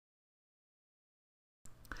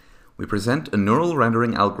We present a neural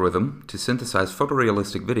rendering algorithm to synthesize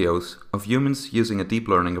photorealistic videos of humans using a deep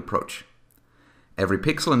learning approach. Every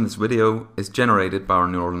pixel in this video is generated by our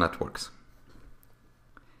neural networks.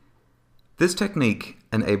 This technique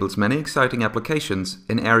enables many exciting applications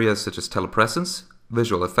in areas such as telepresence,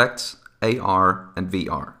 visual effects, AR, and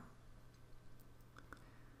VR.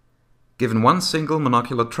 Given one single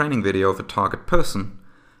monocular training video of a target person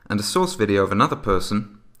and a source video of another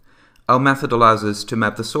person, our method allows us to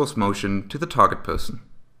map the source motion to the target person.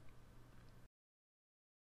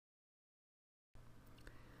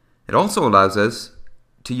 It also allows us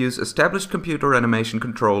to use established computer animation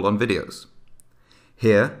control on videos.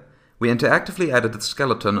 Here, we interactively edit the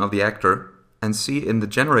skeleton of the actor and see in the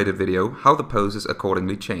generated video how the pose is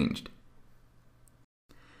accordingly changed.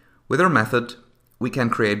 With our method, we can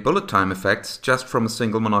create bullet time effects just from a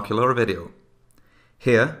single monocular video.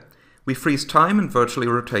 Here, we freeze time and virtually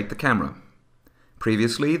rotate the camera.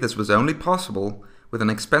 Previously, this was only possible with an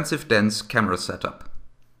expensive, dense camera setup.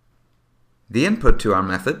 The input to our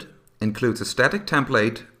method includes a static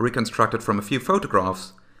template reconstructed from a few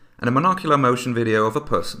photographs and a monocular motion video of a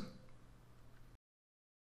person.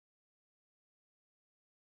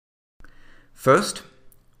 First,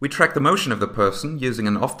 we track the motion of the person using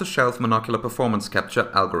an off-the-shelf monocular performance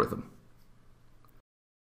capture algorithm.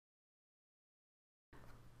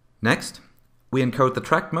 Next, we encode the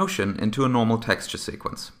tracked motion into a normal texture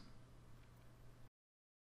sequence.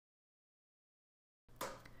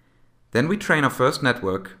 Then we train our first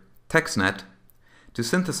network, TextNet, to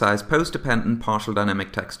synthesize pose-dependent partial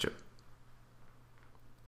dynamic texture.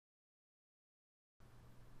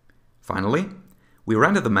 Finally, we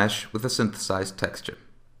render the mesh with a synthesized texture.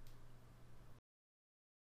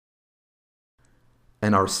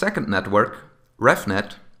 And our second network,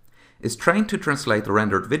 RefNet, is trained to translate the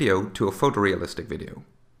rendered video to a photorealistic video.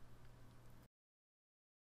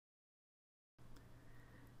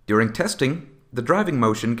 During testing, the driving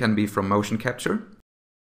motion can be from motion capture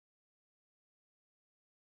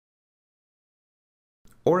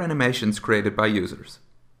or animations created by users.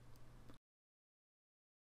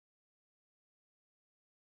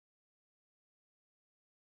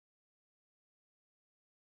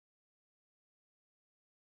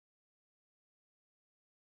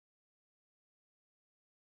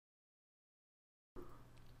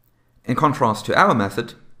 In contrast to our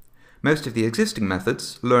method, most of the existing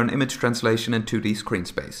methods learn image translation in 2D screen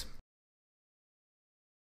space.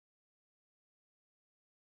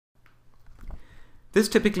 This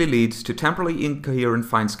typically leads to temporally incoherent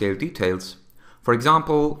fine-scale details. For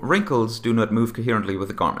example, wrinkles do not move coherently with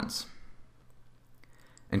the garments.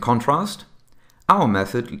 In contrast, our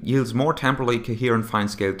method yields more temporally coherent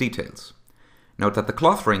fine-scale details. Note that the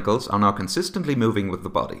cloth wrinkles are now consistently moving with the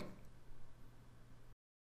body.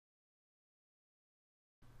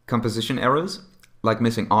 Composition errors, like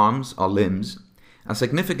missing arms or limbs, are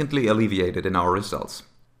significantly alleviated in our results.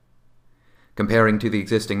 Comparing to the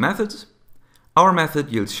existing methods, our method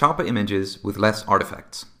yields sharper images with less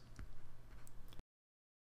artifacts.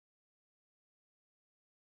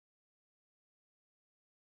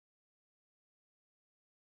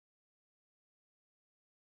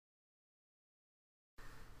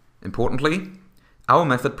 Importantly, our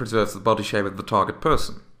method preserves the body shape of the target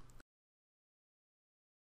person.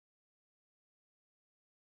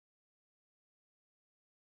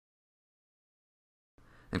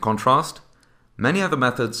 In contrast, many other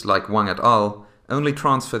methods like Wang et al. Only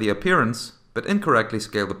transfer the appearance, but incorrectly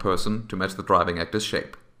scale the person to match the driving actor's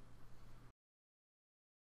shape.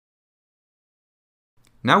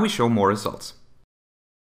 Now we show more results.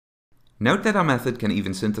 Note that our method can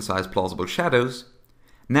even synthesize plausible shadows,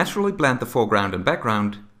 naturally blend the foreground and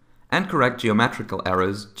background, and correct geometrical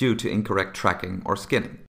errors due to incorrect tracking or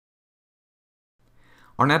skinning.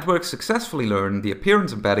 Our network successfully learn the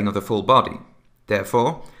appearance embedding of the full body.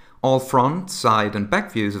 Therefore, all front, side, and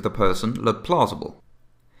back views of the person look plausible.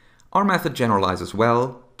 Our method generalizes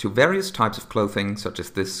well to various types of clothing, such as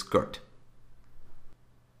this skirt.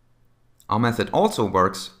 Our method also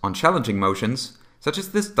works on challenging motions, such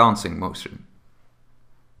as this dancing motion.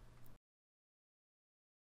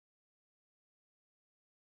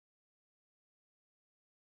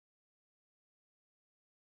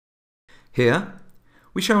 Here,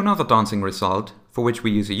 we show another dancing result, for which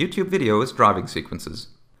we use a YouTube video as driving sequences.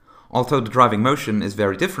 Although the driving motion is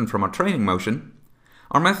very different from our training motion,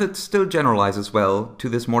 our method still generalizes well to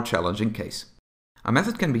this more challenging case. Our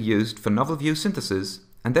method can be used for novel view synthesis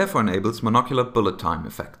and therefore enables monocular bullet time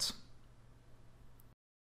effects.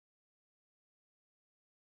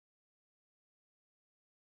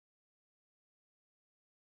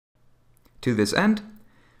 To this end,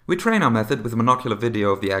 We train our method with a monocular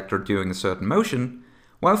video of the actor doing a certain motion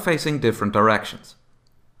while facing different directions.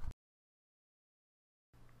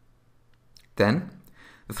 Then,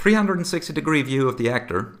 the 360-degree view of the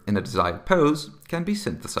actor in a desired pose can be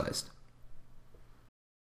synthesized.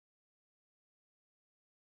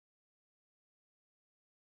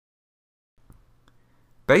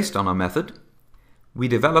 Based on our method, we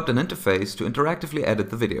developed an interface to interactively edit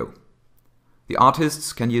the video. The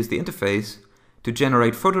artists can use the interface to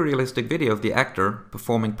generate photorealistic video of the actor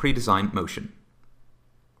performing pre-designed motion.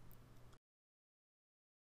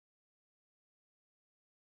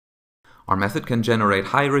 Our method can generate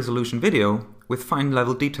high-resolution video with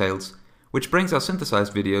fine-level details, which brings our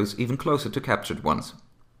synthesized videos even closer to captured ones.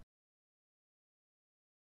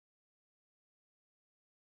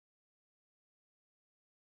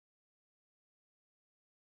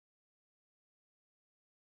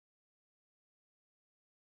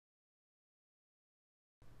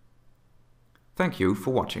 Thank you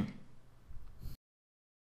for watching.